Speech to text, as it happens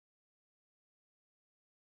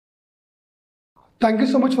Thank you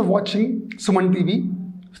so much for watching Sumantv.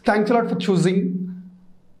 Thanks a lot for choosing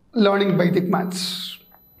learning Vedic Maths.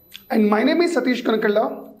 And my name is Satish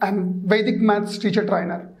Kanakalla. I'm Vedic Maths teacher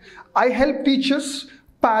trainer. I help teachers,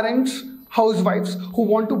 parents, housewives who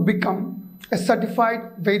want to become a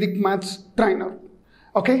certified Vedic Maths trainer.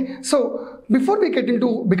 Okay, so before we get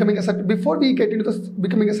into becoming a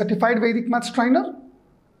certified Vedic Maths trainer,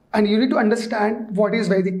 and you need to understand what is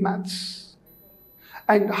Vedic Maths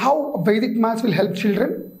and how Vedic Maths will help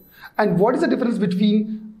children, and what is the difference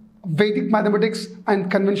between Vedic mathematics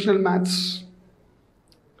and conventional maths.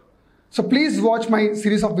 So please watch my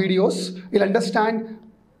series of videos. You'll understand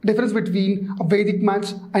the difference between Vedic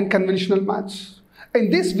maths and conventional maths. In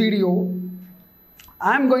this video,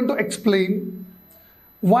 I'm going to explain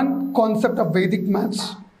one concept of Vedic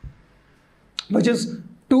maths, which is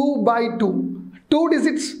 2 by 2. 2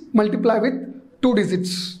 digits multiply with 2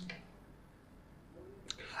 digits.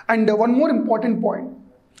 And one more important point.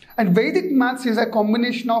 And Vedic maths is a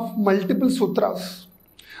combination of multiple sutras.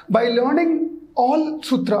 By learning all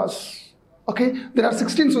sutras, okay, there are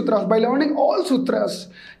 16 sutras. By learning all sutras,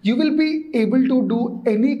 you will be able to do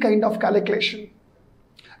any kind of calculation,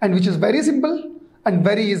 and which is very simple and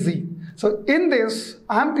very easy. So in this,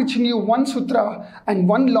 I am teaching you one sutra and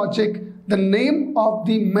one logic. The name of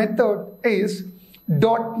the method is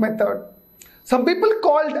dot method. Some people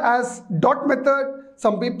called as dot method,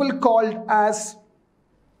 some people called as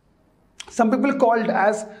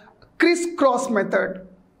crisscross method.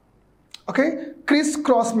 Okay,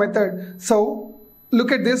 crisscross method. So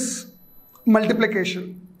look at this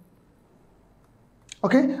multiplication.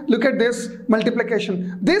 Okay, look at this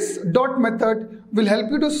multiplication. This dot method will help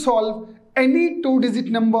you to solve any 2-digit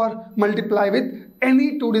number multiply with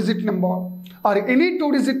any 2-digit number, or any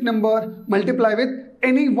 2-digit number multiply with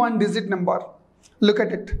any 1-digit number. Look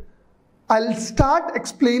at it. I'll start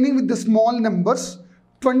explaining with the small numbers.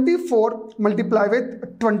 24 multiply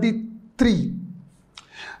with 23.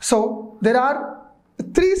 So there are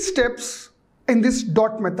 3 steps in this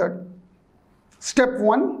dot method. Step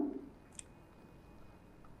 1.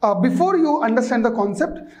 Before you understand the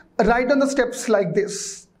concept, write down the steps like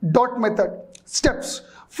this. Dot method. Steps.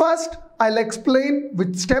 First, I'll explain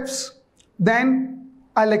with steps. Then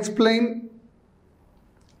I'll explain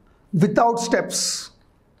without steps.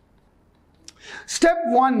 Step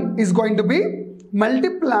 1 is going to be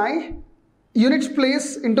multiply units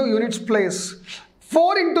place into units place.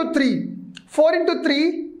 4 into 3. 4 into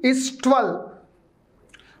 3 is 12.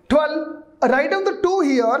 12. Write down the 2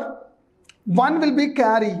 here. 1 will be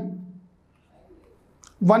carry.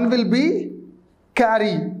 1 will be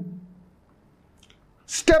carry.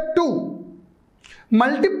 Step 2.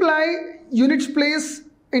 Multiply units place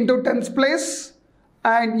into tens place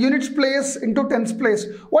and units place into tens place.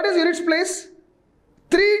 What is units place?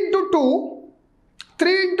 3 into 2.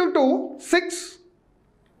 3 into 2, 6.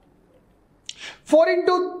 4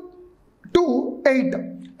 into 2, 8.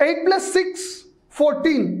 8 plus 6,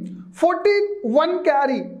 14. 14, 1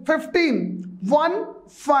 carry. 15, 1,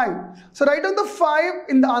 5. So write down the 5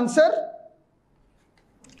 in the answer.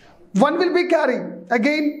 1 will be carry.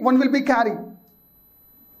 Again, 1 will be carry.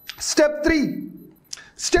 Step 3.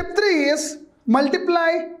 Step 3 is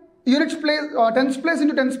multiply units place, tens place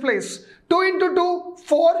into tens place. 2 into 2,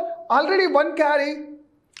 4. Already 1 carry.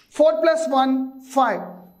 4 plus 1, 5.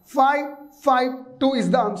 5, 5, 2 is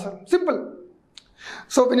the answer. Simple.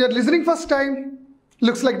 So when you are listening first time,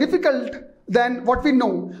 looks like difficult than what we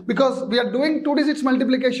know, because we are doing 2 digits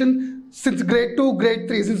multiplication since grade 2, grade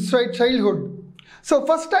 3, since childhood. So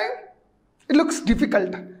first time, it looks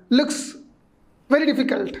difficult. Looks very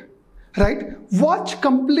difficult, right? Watch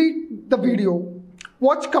complete the video.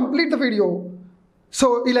 Watch complete the video.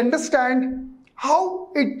 So you'll understand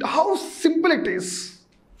how simple it is.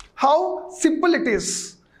 How simple it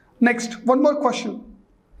is. Next, one more question.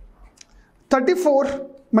 34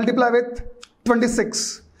 multiply with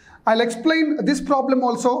 26. I'll explain this problem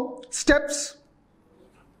also. Steps.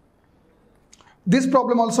 This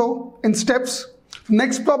problem also in steps.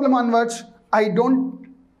 Next problem onwards, I don't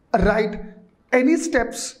write any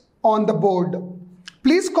steps on the board.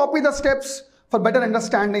 Please copy the steps for better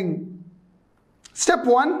understanding. Step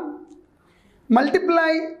 1.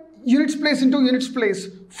 Multiply units place into units place.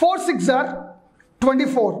 4 6 are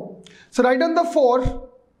 24. So write down the 4.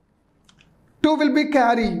 2 will be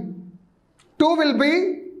carry. 2 will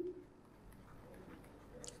be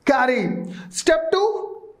carry. Step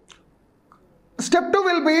 2. Step 2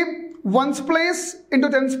 will be 1's place into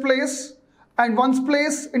 10's place and 1's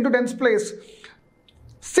place into 10's place.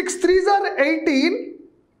 6 3s are 18.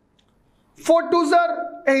 4 2s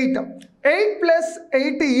are 8. 8 plus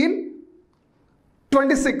 18,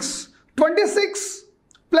 26. 26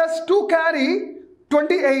 plus 2 carry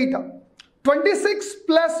 28. 26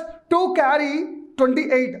 plus 2 carry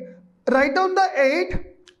 28. Write down the 8.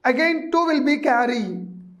 Again 2 will be carry.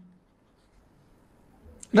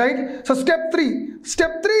 Right? So step 3.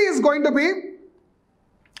 Step 3 is going to be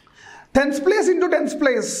tens place into tens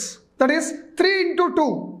place. That is 3 into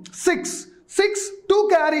 2. 6. 6. 2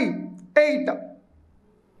 carry 8.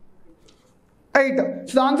 8.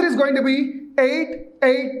 So the answer is going to be 8,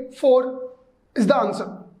 8, 4 is the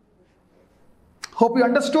answer. Hope you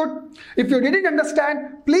understood. If you didn't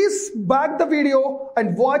understand, please back the video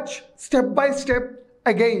and watch step by step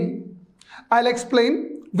again. I'll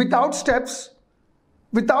explain without steps.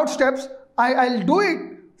 Without steps, I'll do it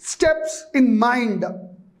steps in mind.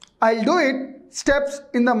 I'll do it steps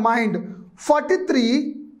in the mind.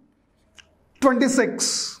 43,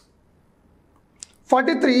 26.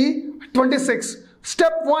 43, 26.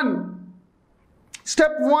 Step 1.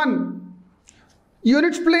 Step 1.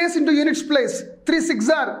 Units place into units place. 3 6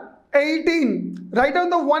 are 18. Write down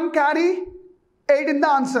the 1 carry, 8 in the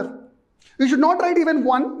answer. You should not write even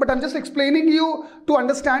 1, but I'm just explaining you to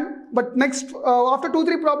understand. But next, after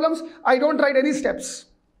 2-3 problems, I don't write any steps.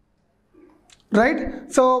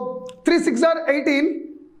 Right? So 3 6 are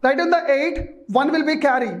 18. Write down the 8. 1 will be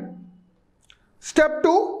carry. Step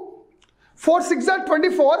 2. 4 6 are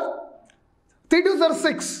 24. 3 2s are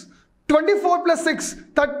 6. 24 plus 6.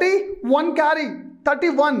 30. 1 carry.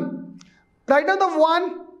 31. Write down the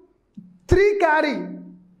 1. 3 carry.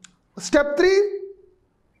 Step 3.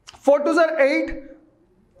 4 2s are 8.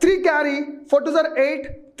 3 carry. 4 2s are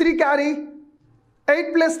 8. 3 carry.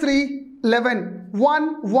 8 plus 3. 11.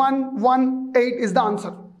 1 1 1 8 is the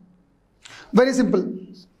answer. Very simple.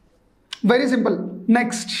 Very simple.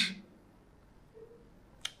 Next.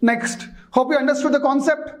 Next. Hope you understood the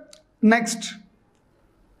concept. Next.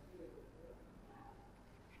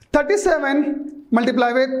 37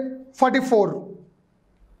 multiply with 44.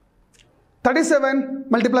 37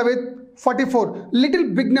 multiply with 44. Little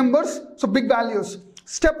big numbers, so big values.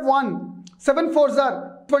 Step 1. 7 4s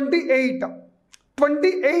are 28.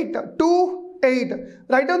 28. 2, 8.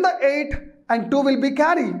 Write down the 8 and 2 will be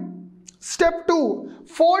carry. Step 2.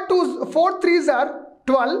 4 3s are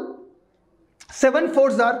 12. 7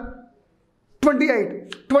 4s are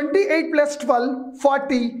 28. 28 plus 12,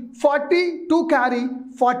 40. 40, 2 carry,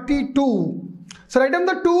 42. So write down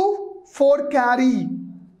the 2, 4 carry.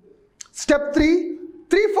 Step 3.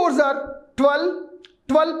 3 4s are 12.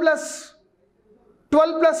 12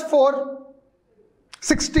 plus 4,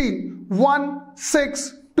 16. 1,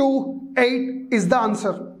 6, 2, 8 is the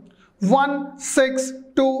answer. 1, 6,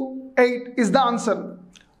 2, 8 is the answer.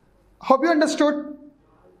 Hope you understood.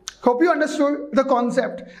 Hope you understood the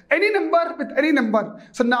concept. Any number with any number.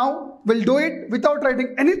 So now we'll do it without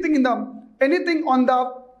writing anything on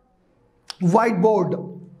the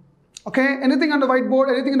whiteboard. Okay? Anything on the whiteboard,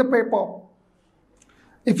 anything in the paper.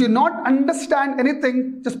 If you not understand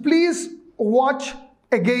anything, just please watch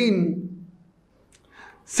again.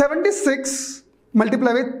 76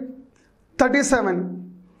 multiply with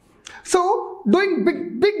 37. So doing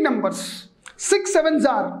big numbers. 6 7s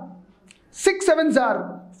are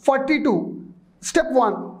 42. Step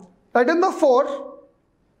 1. Write in the 4.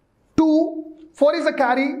 2. 4 is a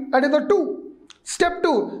carry. Write in the 2. Step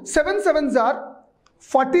 2. 7 7s are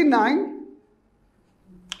 49.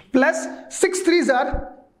 Plus 6 3s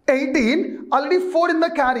are 18. Already 4 in the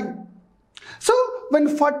carry. So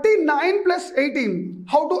when 49 plus 18,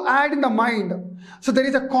 how to add in the mind? So there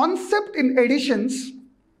is a concept in additions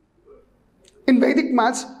in Vedic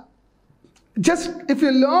maths. Just if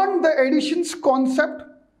you learn the additions concept,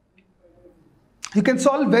 you can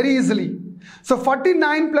solve very easily. So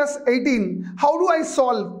 49 plus 18, how do I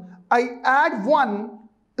solve? I add 1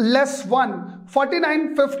 less 1.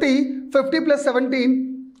 49, 50, 50 plus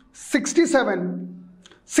 17, 67.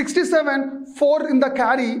 67, 4 in the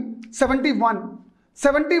carry, 71.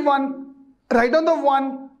 71, write on the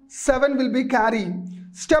 1, 7 will be carry.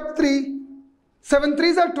 Step 3, 7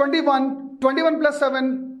 3s are 21. 21 plus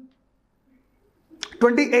 7,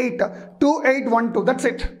 28. 2, 8, 1, 2. That's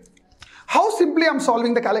it. How simply I'm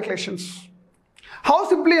solving the calculations. How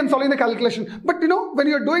simply I'm solving the calculation. But you know, when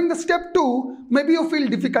you're doing the step 2, maybe you feel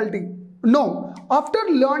difficulty. No. After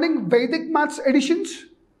learning Vedic maths additions,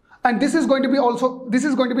 and this is going to be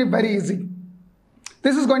very easy.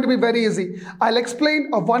 This is going to be very easy. I'll explain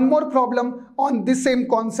one more problem on this same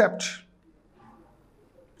concept.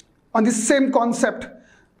 On this same concept.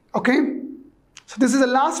 Okay? So this is the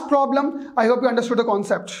last problem. I hope you understood the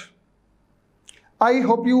concept. I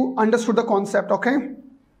hope you understood the concept. Okay?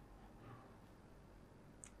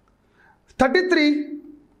 33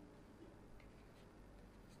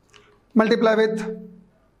 multiply with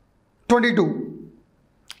 22.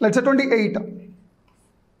 Let's say 28.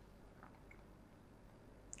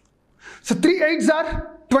 So 3 8s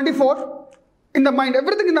are 24 in the mind,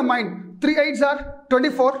 everything in the mind. 3 8s are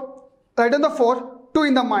 24, right on the 4, 2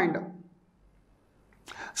 in the mind.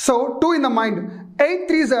 So 2 in the mind, 8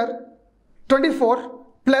 3s are 24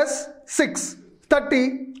 plus 6,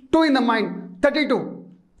 30, 2 in the mind, 32.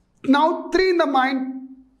 Now 3 in the mind,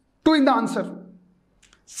 2 in the answer.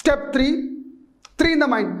 Step 3, 3 in the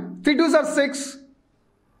mind, 3 2s are 6,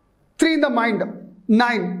 3 in the mind,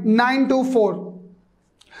 9, 9 2 4.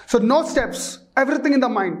 So no steps, everything in the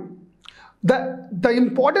mind. The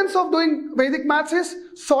importance of doing Vedic maths is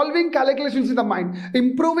solving calculations in the mind,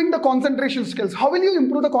 improving the concentration skills. How will you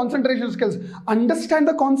improve the concentration skills? Understand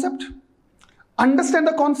the concept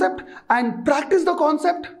and practice the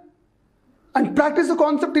concept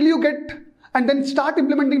till you get, and then start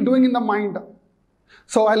implementing, doing in the mind.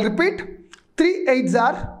 So I'll repeat, 3 8s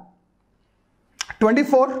are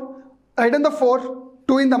 24, right on the 4,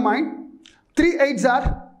 2 in the mind. 3 8s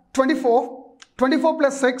are 24, 24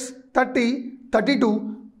 plus 6, 30,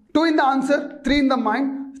 32, 2 in the answer, 3 in the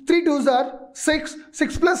mind. 3 2s are 6,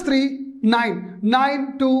 6 plus 3, 9,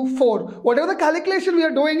 9 2 4. Whatever the calculation we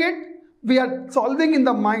are doing it, we are solving in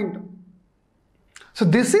the mind. So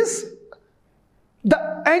this is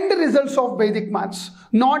the end results of Vedic maths.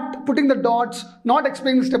 Not putting the dots, not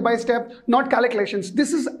explaining step by step, not calculations.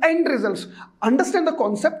 This is end results. Understand the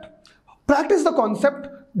concept, practice the concept,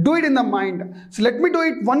 do it in the mind. So let me do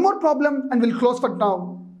it one more problem and we'll close for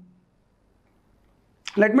now.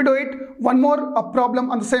 Let me do it one more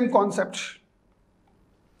problem on the same concept.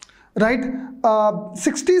 Right?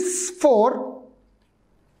 64,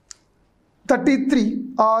 33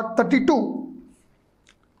 or 32.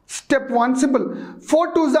 Step 1, simple.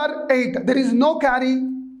 4 2s are 8. There is no carry,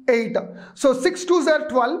 8. So 6 2s are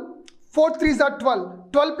 12. 4 3s are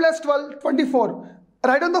 12. 12 plus 12, 24.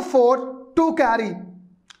 Right on the 4, 2 carry.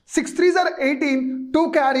 6 3s are 18.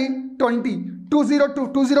 2 carry, 20. 202,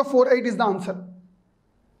 2048 is the answer.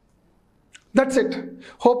 That's it.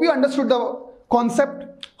 Hope you understood the concept.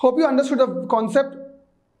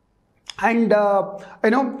 And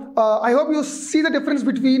I hope you see the difference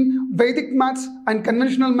between Vedic maths and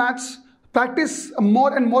conventional maths. Practice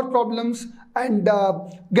more and more problems and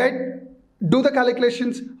do the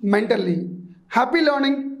calculations mentally. Happy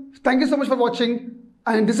learning. Thank you so much for watching.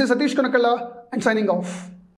 And this is Satish Konakala and signing off.